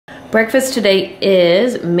Breakfast today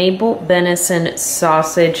is maple venison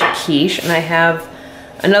sausage quiche, and I have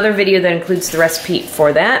another video that includes the recipe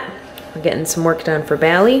for that. We're getting some work done for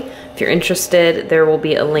Bally. If you're interested, there will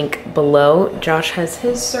be a link below. Josh has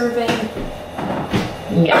his serving.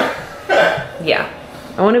 Yeah. Yeah.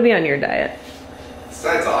 I want to be on your diet. This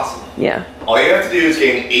diet's awesome. Yeah. All you have to do is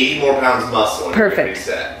gain 80 more pounds of muscle and perfect.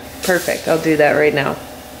 You're gonna be set. Perfect. I'll do that right now.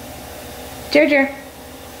 Jer.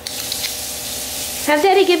 Have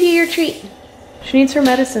Daddy give you your treat. She needs her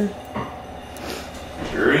medicine.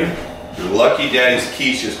 Jerry, you're lucky Daddy's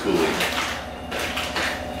quiche is cooling.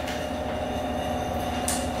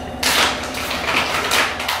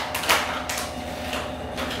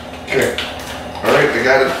 Okay. All right, I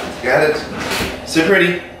got it. Got it. Sit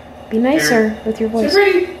pretty. Be nicer with your voice.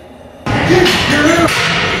 Sit pretty.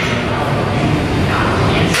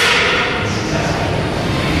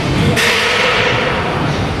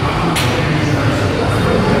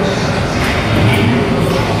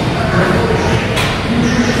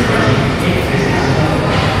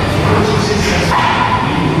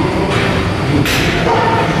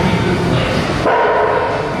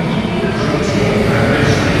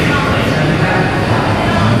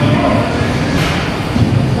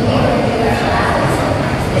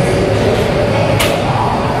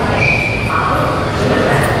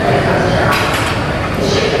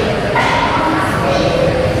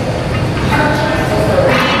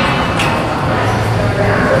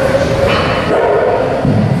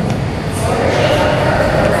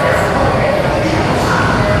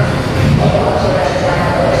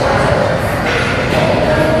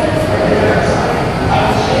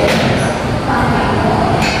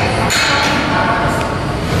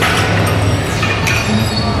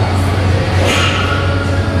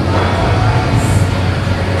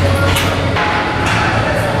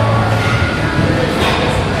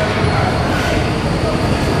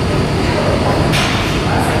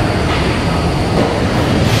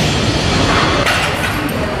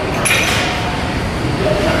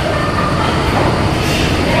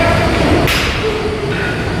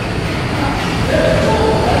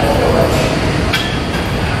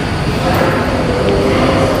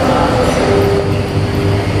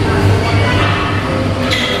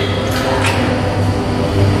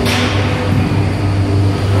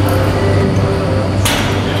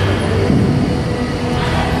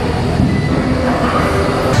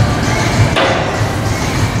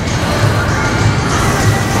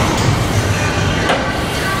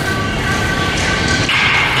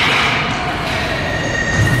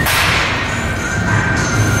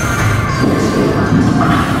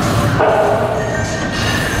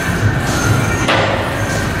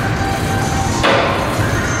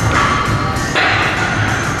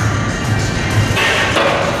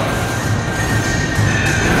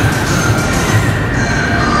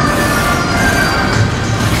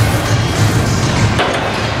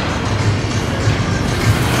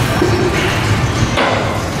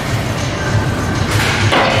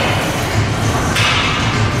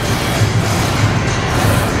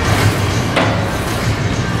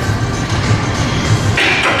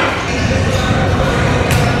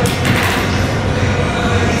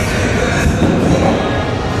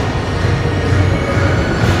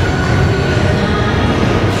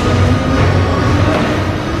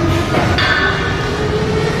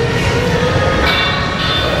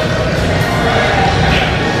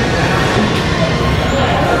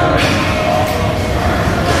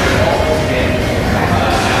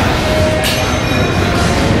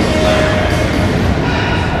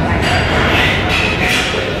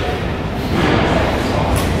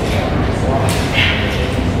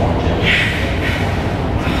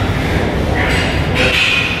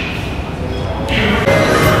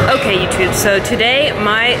 So today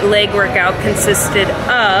my leg workout consisted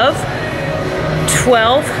of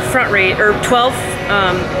 12 front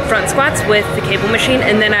front squats with the cable machine,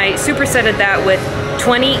 and then I supersetted that with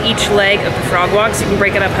 20 each leg of the frog walks. You can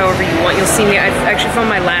break it up however you want. You'll see me, I've actually filmed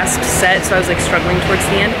my last set, so I was like struggling towards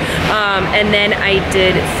the end. And then I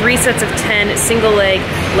did 3 sets of 10 single leg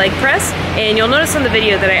press, and you'll notice on the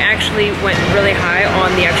video that I actually went really high on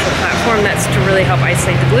the actual platform. That's to really help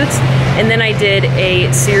isolate the glutes. And then I did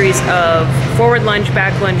a series of forward lunge,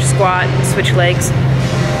 back lunge, squat, switch legs,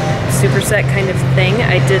 superset kind of thing.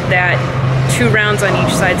 I did that 2 rounds on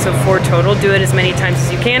each side, so 4 total. Do it as many times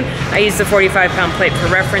as you can. I used a 45-pound plate for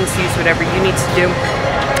reference. Use whatever you need to do.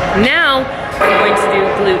 Now I'm going to do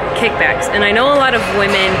glute kickbacks, and I know a lot of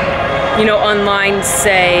women, you know, online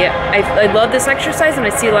say, I love this exercise, and I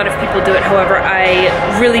see a lot of people do it. However,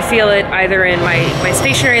 I really feel it either in my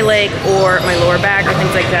stationary leg or my lower back or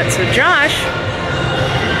things like that. So Josh,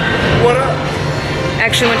 what up?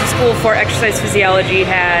 actually went to school for exercise physiology,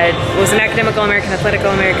 was an academic All-American, athletic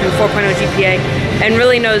All-American, 4.0 GPA, and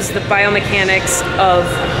really knows the biomechanics of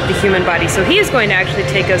the human body. So he is going to actually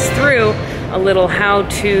take us through a little how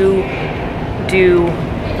to do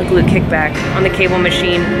a glute kickback on the cable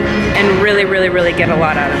machine and really, really, really get a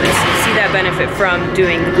lot out of this. You see that benefit from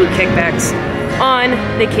doing the glute kickbacks on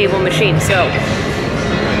the cable machine. So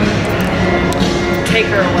take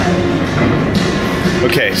her away.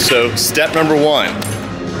 Okay, so step number 1,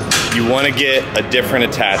 you want to get a different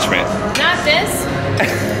attachment. Not this.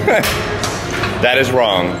 That is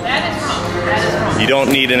wrong. That is wrong. That is wrong. You don't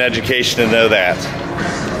need an education to know that.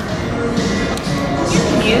 You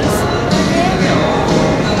can use.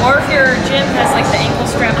 Or if your gym has like the ankle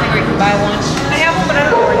strap thing where you can buy one. I have one, but I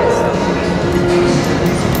don't know where it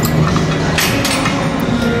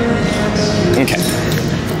is. Okay.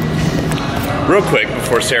 Real quick,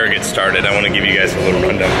 before Sarah gets started, I want to give you guys a little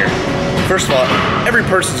rundown here. First of all, every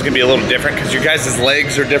person's going to be a little different because your guys'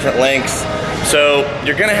 legs are different lengths. So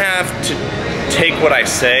you're going to have to take what I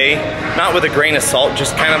say, not with a grain of salt,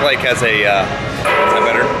 just kind of like as a, is that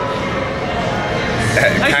better?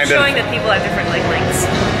 I'm showing that people have different leg lengths.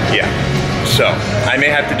 Yeah. So I may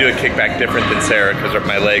have to do a kickback different than Sarah because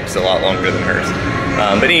my leg's a lot longer than hers.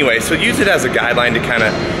 But anyway, so use it as a guideline to kind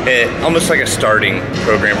of, almost like a starting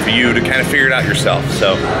program for you to kind of figure it out yourself.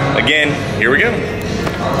 So again, here we go.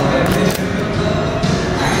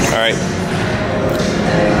 All right.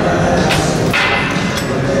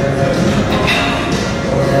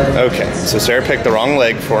 Okay, so Sarah picked the wrong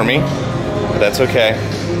leg for me, but that's okay.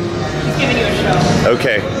 He's giving you a show.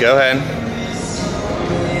 Okay, go ahead.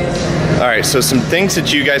 All right, so some things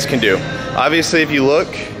that you guys can do. Obviously, if you look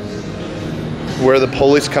where the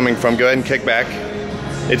pulley's coming from, go ahead and kick back.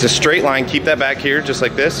 It's a straight line, keep that back here, just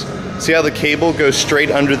like this. See how the cable goes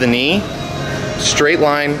straight under the knee? Straight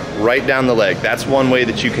line right down the leg. That's one way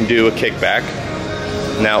that you can do a kickback.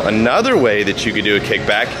 Now, another way that you could do a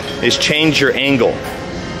kickback is change your angle.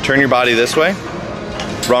 Turn your body this way.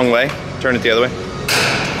 Wrong way. Turn it the other way.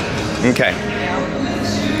 Okay.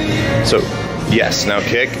 So, yes, now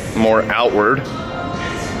kick more outward.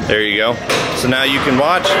 There you go. So now you can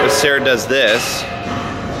watch as Sarah does this.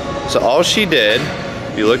 So all she did,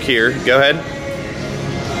 if you look here, go ahead.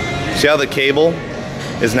 See how the cable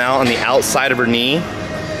is now on the outside of her knee?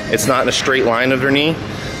 It's not in a straight line of her knee.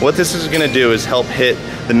 What this is gonna do is help hit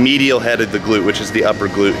the medial head of the glute, which is the upper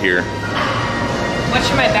glute here. What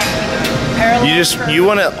should my back be doing? Parallel? You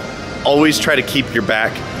wanna always try to keep your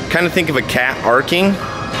back, kind of think of a cat arcing.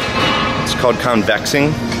 It's called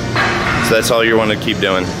convexing. So that's all you want to keep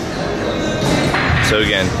doing. So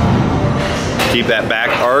again, keep that back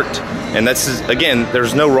arced. And that's, again,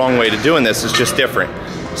 there's no wrong way to doing this, it's just different.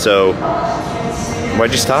 So,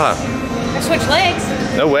 why'd you stop? I switched legs.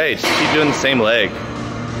 No way, just keep doing the same leg.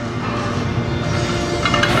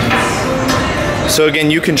 So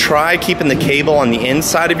again, you can try keeping the cable on the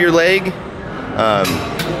inside of your leg.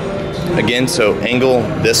 Again, so angle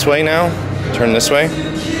this way now, turn this way.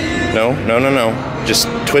 No, no, no, no. Just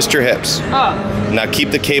twist your hips. Oh. Now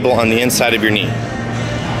keep the cable on the inside of your knee.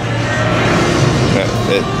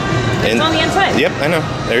 It's on the inside. Yep, I know.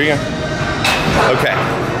 There you go. Okay.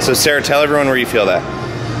 So Sarah, tell everyone where you feel that.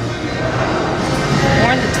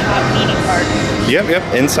 More in the top meaty part. Yep,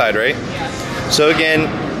 yep. Inside, right? Yeah. So again,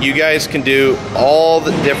 you guys can do all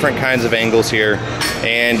the different kinds of angles here.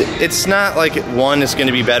 And it's not like one is going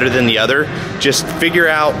to be better than the other. Just figure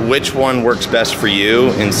out which one works best for you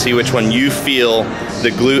and see which one you feel the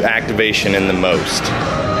glute activation in the most.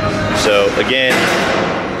 So again,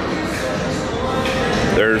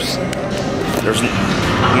 there's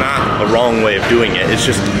not a wrong way of doing it. It's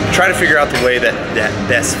just try to figure out the way that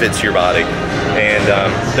best fits your body. And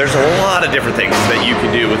there's a lot of different things that you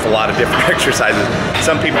can do with a lot of different exercises.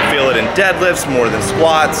 Some people feel it in deadlifts more than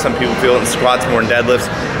squats. Some people feel it in squats more than deadlifts.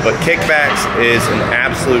 But kickbacks is an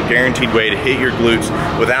absolute guaranteed way to hit your glutes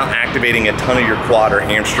without activating a ton of your quad or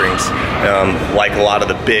hamstrings, like a lot of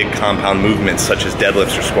the big compound movements such as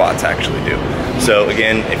deadlifts or squats actually do. So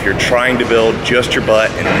again, if you're trying to build just your butt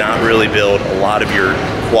and not really build a lot of your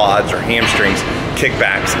quads or hamstrings,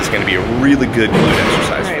 kickbacks is going to be a really good glute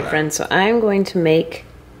exercise. All right, friends, so I'm going to make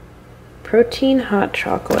protein hot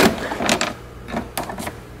chocolate.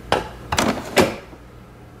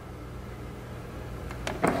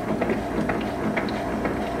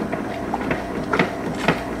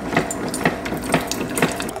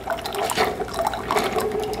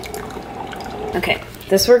 Okay,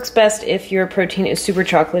 this works best if your protein is super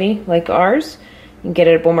chocolatey, like ours. You can get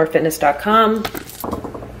it at bowmarfitness.com.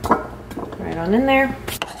 Right on in there.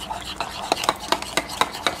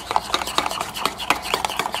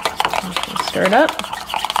 Stir it up.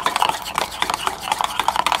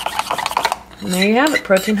 And there you have it,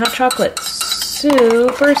 protein hot chocolate.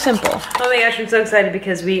 Super simple. Oh my gosh, I'm so excited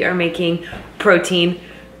because we are making protein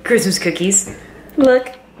Christmas cookies. Look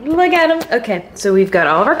at them. Okay, so we've got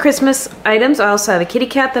all of our Christmas items. I also have a kitty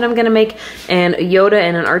cat that I'm gonna make, and a Yoda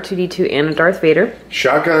and an R2-D2 and a Darth Vader.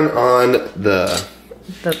 Shotgun on the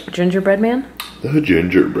gingerbread man? The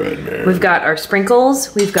gingerbread man. We've got our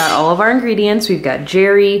sprinkles. We've got all of our ingredients. We've got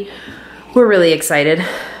Jerry. We're really excited.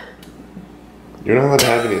 You're not allowed to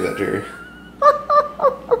have any of that, Jerry.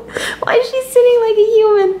 Why is she sitting like a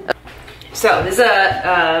human? So this is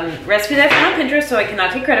a recipe that I found on Pinterest, so I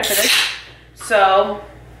cannot take credit for this. So,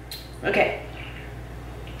 okay.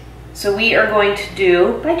 So we are going to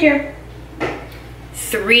do, bye Jer. Bye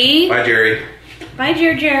Jerry. Bye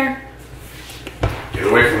Jer. Get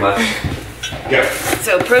away from us. Go.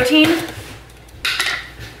 So protein.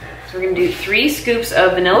 So we're gonna do 3 scoops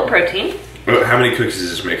of vanilla protein. How many cookies is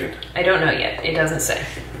this making? I don't know yet, it doesn't say.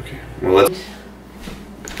 Okay, well let's...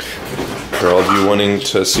 For all of you wanting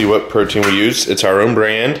to see what protein we use, it's our own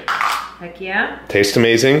brand. Heck yeah. Tastes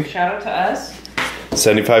amazing. Shout out to us.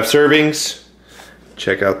 75 servings.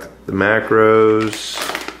 Check out the macros.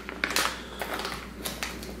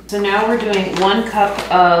 So now we're doing 1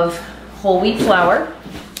 cup of whole wheat flour.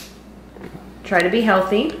 Try to be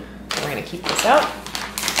healthy. We're gonna keep this out.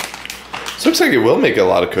 This looks like it will make a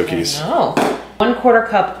lot of cookies. Oh. 1/4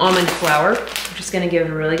 cup almond flour, which is gonna give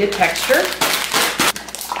it a really good texture.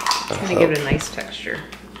 It's gonna give it a nice texture.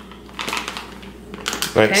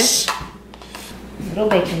 Nice. Okay. A little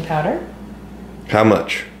baking powder. How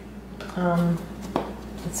much?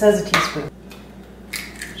 It says a teaspoon.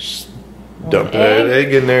 Just dump that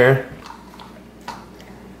egg in there.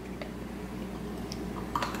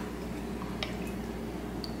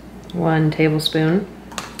 One tablespoon.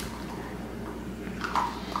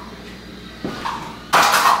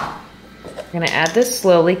 I'm gonna add this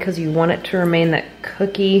slowly because you want it to remain that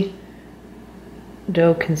cookie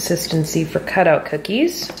dough consistency for cutout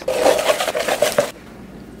cookies.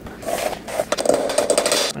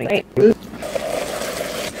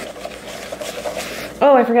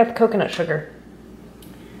 Oh, I forgot the coconut sugar.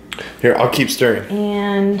 Here, I'll keep stirring.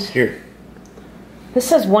 And here. This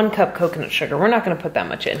says 1 cup coconut sugar. We're not gonna put that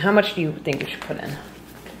much in. How much do you think we should put in?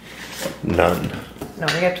 None. No,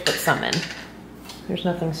 we have to put some in. There's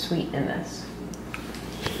nothing sweet in this.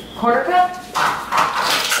 1/4 cup?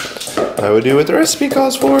 I would do what the recipe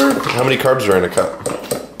calls for. How many carbs are in a cup?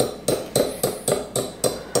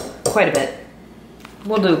 Quite a bit.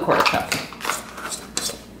 We'll do 1/4 cup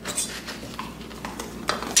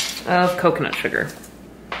of coconut sugar.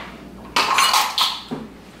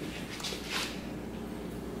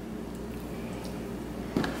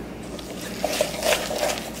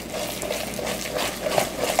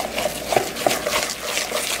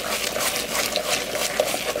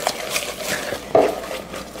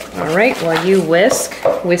 All right, while you whisk,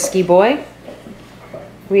 whiskey boy,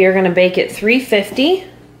 we are gonna bake at 350.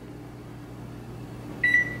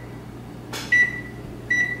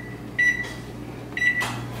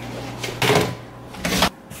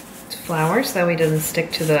 Flour, so that way it doesn't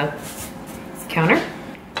stick to the counter.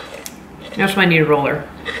 You also might need a roller.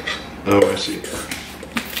 Oh, I see.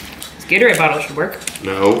 This Gatorade bottle should work.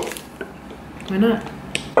 No. Why not?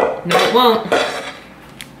 No, it won't.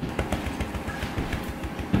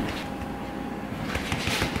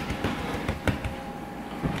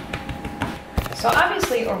 So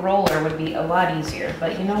obviously a roller would be a lot easier,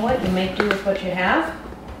 but you know what? You make do with what you have.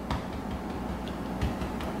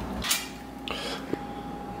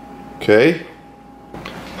 Okay.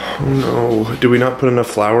 Oh no. Did we not put enough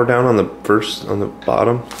flour down on the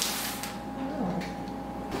bottom?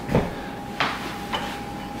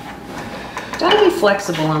 Gotta be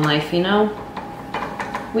flexible in life, you know?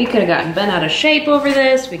 We could have gotten bent out of shape over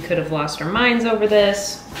this. We could have lost our minds over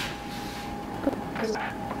this.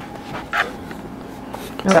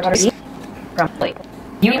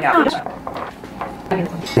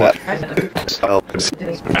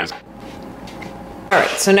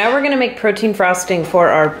 Alright, so now we're gonna make protein frosting for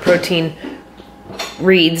our protein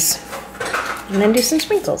wreaths and then do some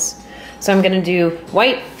sprinkles. So I'm gonna do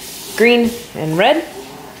white, green, and red.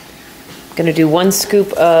 I'm gonna do 1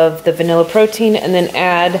 scoop of the vanilla protein and then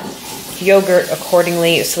add yogurt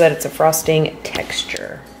accordingly so that it's a frosting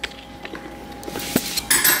texture.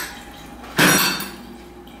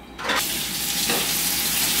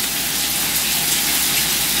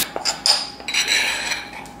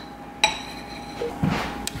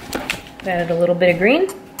 Added a little bit of green.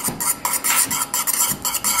 Do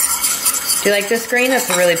you like this green? That's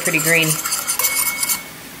a really pretty green.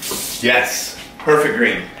 Yes. Perfect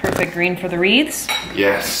green. Perfect green for the wreaths.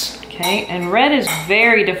 Yes. Okay, and red is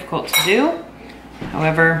very difficult to do.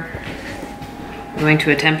 However, I'm going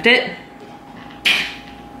to attempt it.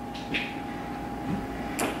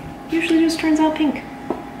 Usually just turns out pink.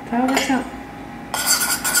 That's how it works out.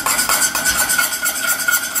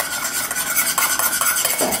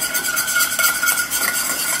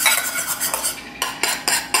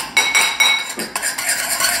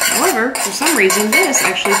 However, for some reason, this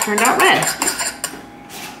actually turned out red.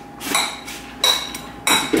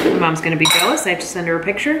 My mom's gonna be jealous. I have to send her a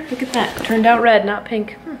picture. Look at that. Turned out red, not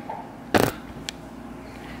pink.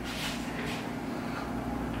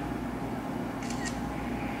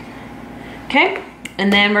 Okay,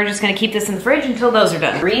 and then we're just gonna keep this in the fridge until those are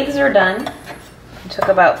done. Wreaths are done. It took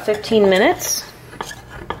about 15 minutes.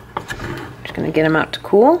 Just gonna get them out to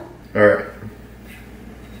cool. All right.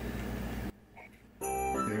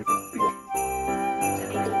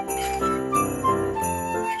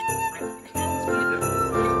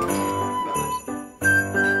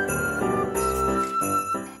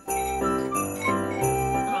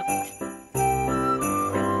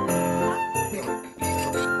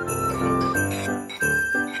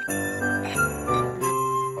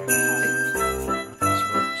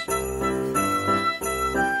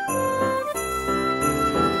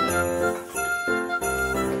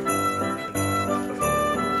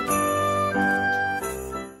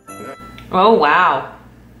 Oh, wow.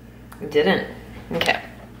 I didn't. Okay.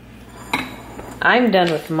 I'm done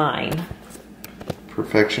with mine.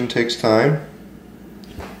 Perfection takes time.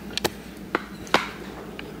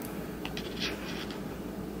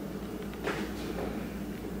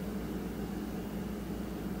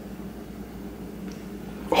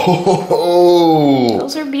 Oh!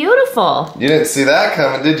 Those are beautiful. You didn't see that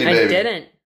coming, did you, baby? I didn't.